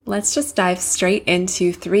let's just dive straight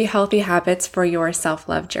into 3 healthy habits for your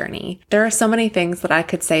self-love journey. There are so many things that I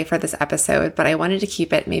could say for this episode, but I wanted to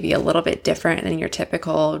keep it maybe a little bit different than your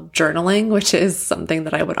typical journaling, which is something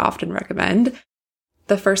that I would often recommend.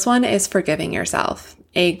 The first one is forgiving yourself.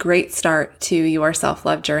 A great start to your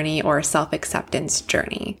self-love journey or self-acceptance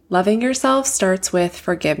journey. Loving yourself starts with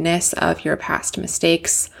forgiveness of your past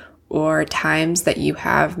mistakes or times that you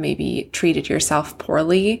have maybe treated yourself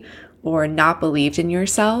poorly or not believed in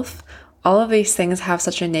yourself. All of these things have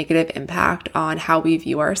such a negative impact on how we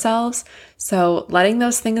view ourselves. So letting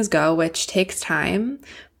those things go, which takes time,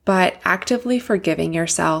 but actively forgiving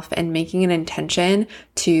yourself and making an intention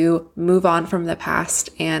to move on from the past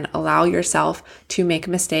and allow yourself to make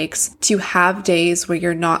mistakes, to have days where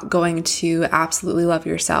you're not going to absolutely love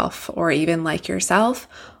yourself or even like yourself,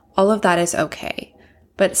 all of that is okay.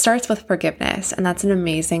 But it starts with forgiveness, and that's an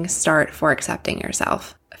amazing start for accepting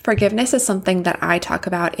yourself. Forgiveness is something that I talk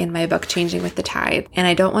about in my book, Changing with the Tide, and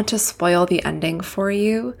I don't want to spoil the ending for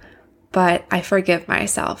you, but I forgive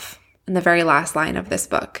myself. In the very last line of this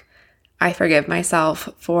book, I forgive myself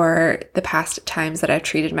for the past times that I've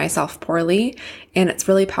treated myself poorly, and it's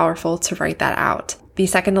really powerful to write that out. The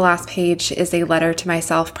second to last page is a letter to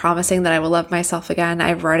myself promising that I will love myself again.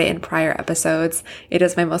 I've read it in prior episodes. It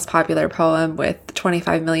is my most popular poem with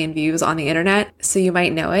 25 million views on the internet, so you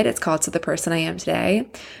might know it. It's called To the Person I Am Today.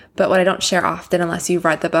 But what I don't share often unless you've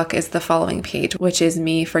read the book is the following page, which is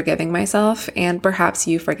me forgiving myself and perhaps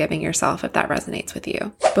you forgiving yourself if that resonates with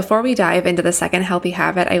you. Before we dive into the second healthy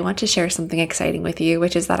habit, I want to share something exciting with you,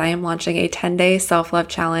 which is that I am launching a 10-day self-love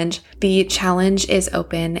challenge. The challenge is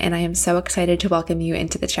open and I am so excited to welcome you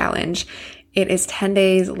into the challenge. It is 10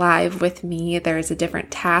 days live with me. There is a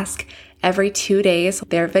different task every 2 days.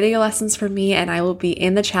 There are video lessons from me and I will be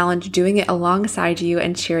in the challenge doing it alongside you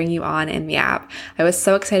and cheering you on in the app. I was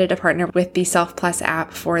so excited to partner with the Self Plus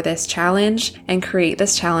app for this challenge and create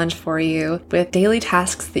this challenge for you with daily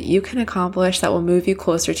tasks that you can accomplish that will move you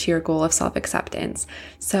closer to your goal of self-acceptance.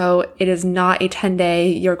 So it is not a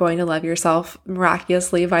 10-day, you're going to love yourself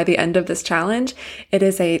miraculously by the end of this challenge. It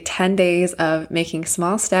is a 10 days of making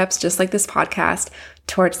small steps, just like this podcast,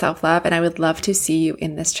 towards self-love, and I would love to see you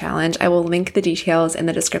in this challenge. I will link the details in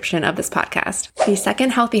the description of this podcast. The second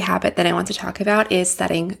healthy habit that I want to talk about is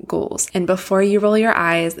setting goals. And before you roll your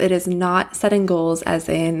eyes, it is not setting goals as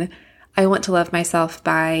in, I want to love myself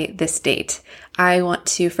by this date. I want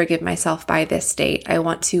to forgive myself by this date. I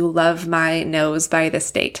want to love my nose by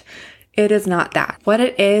this date. It is not that. What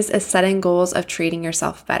it is setting goals of treating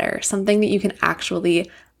yourself better, something that you can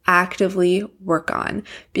actually actively work on,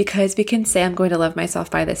 because we can say I'm going to love myself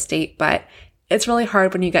by this date, but it's really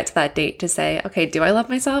hard when you get to that date to say, okay, do I love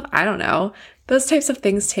myself? I don't know. Those types of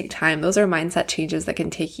things take time. Those are mindset changes that can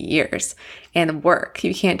take years and work.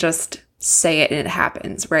 You can't just say it and it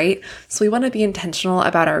happens, right? So we want to be intentional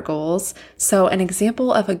about our goals. So an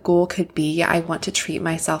example of a goal could be, I want to treat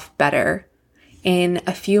myself better. In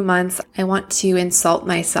a few months, I want to insult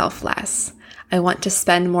myself less. I want to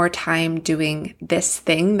spend more time doing this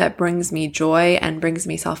thing that brings me joy and brings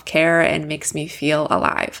me self-care and makes me feel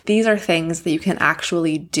alive. These are things that you can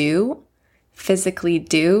actually do, physically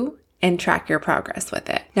do, and track your progress with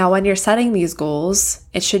it. Now, when you're setting these goals,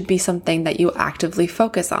 it should be something that you actively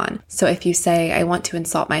focus on. So if you say, I want to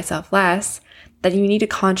insult myself less, then you need to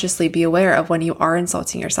consciously be aware of when you are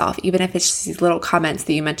insulting yourself, even if it's just these little comments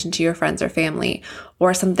that you mention to your friends or family,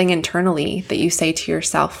 or something internally that you say to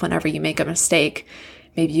yourself whenever you make a mistake.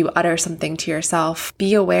 Maybe you utter something to yourself.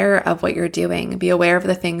 Be aware of what you're doing. Be aware of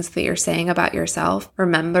the things that you're saying about yourself.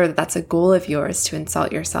 Remember that that's a goal of yours to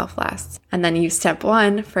insult yourself less. And then use step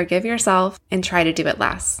 1, forgive yourself and try to do it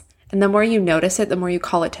less. And the more you notice it, the more you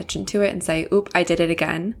call attention to it and say, oop, I did it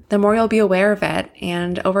again, the more you'll be aware of it.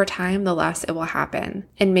 And over time, the less it will happen.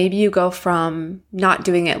 And maybe you go from not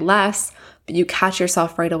doing it less, but you catch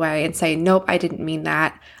yourself right away and say, nope, I didn't mean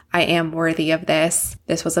that. I am worthy of this.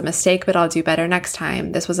 This was a mistake, but I'll do better next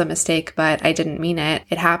time. This was a mistake, but I didn't mean it.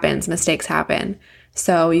 It happens. Mistakes happen.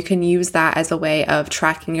 So you can use that as a way of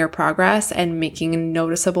tracking your progress and making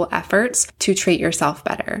noticeable efforts to treat yourself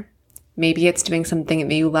better. Maybe it's doing something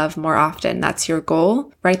that you love more often. That's your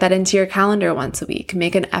goal. Write that into your calendar once a week.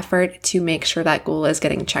 Make an effort to make sure that goal is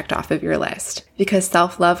getting checked off of your list. Because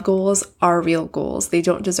self-love goals are real goals. They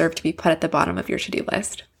don't deserve to be put at the bottom of your to-do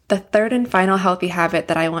list. The third and final healthy habit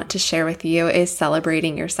that I want to share with you is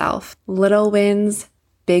celebrating yourself. Little wins,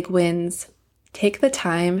 big wins. Take the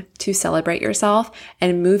time to celebrate yourself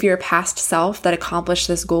and move your past self that accomplished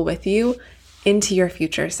this goal with you into your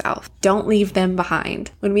future self. Don't leave them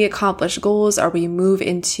behind. When we accomplish goals or we move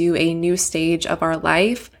into a new stage of our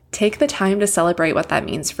life, Take the time to celebrate what that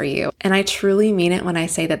means for you. And I truly mean it when I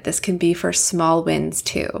say that this can be for small wins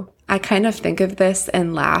too. I kind of think of this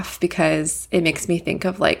and laugh because it makes me think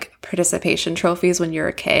of like participation trophies when you're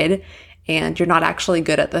a kid and you're not actually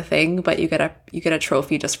good at the thing, but you get a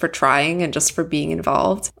trophy just for trying and just for being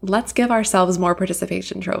involved. Let's give ourselves more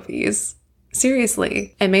participation trophies.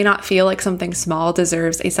 Seriously, it may not feel like something small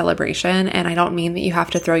deserves a celebration, and I don't mean that you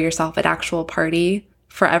have to throw yourself an actual party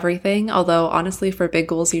for everything, although honestly for big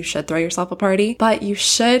goals you should throw yourself a party, but you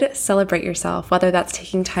should celebrate yourself, whether that's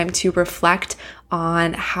taking time to reflect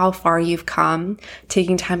on how far you've come,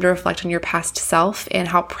 taking time to reflect on your past self and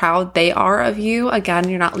how proud they are of you. Again,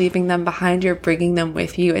 you're not leaving them behind, you're bringing them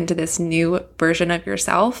with you into this new version of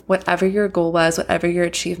yourself. Whatever your goal was, whatever your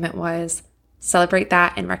achievement was, celebrate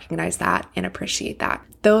that and recognize that and appreciate that.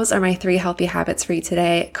 Those are my 3 healthy habits for you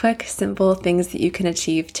today. Quick, simple things that you can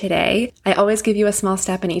achieve today. I always give you a small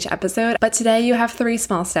step in each episode, but today you have 3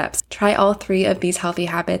 small steps. Try all 3 of these healthy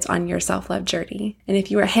habits on your self-love journey. And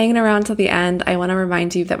if you are hanging around till the end, I want to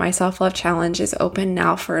remind you that my self-love challenge is open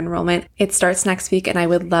now for enrollment. It starts next week and I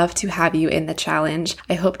would love to have you in the challenge.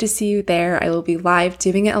 I hope to see you there. I will be live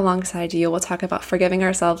doing it alongside you. We'll talk about forgiving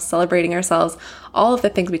ourselves, celebrating ourselves, all of the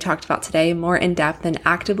things we talked about today, more in depth and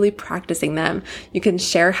actively practicing them. You can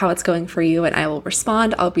share how it's going for you and I will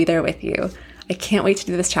respond. I'll be there with you. I can't wait to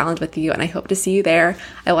do this challenge with you and I hope to see you there.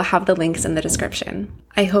 I will have the links in the description.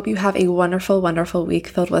 I hope you have a wonderful, wonderful week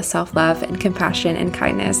filled with self-love and compassion and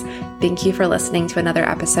kindness. Thank you for listening to another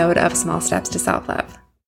episode of Small Steps to Self-Love.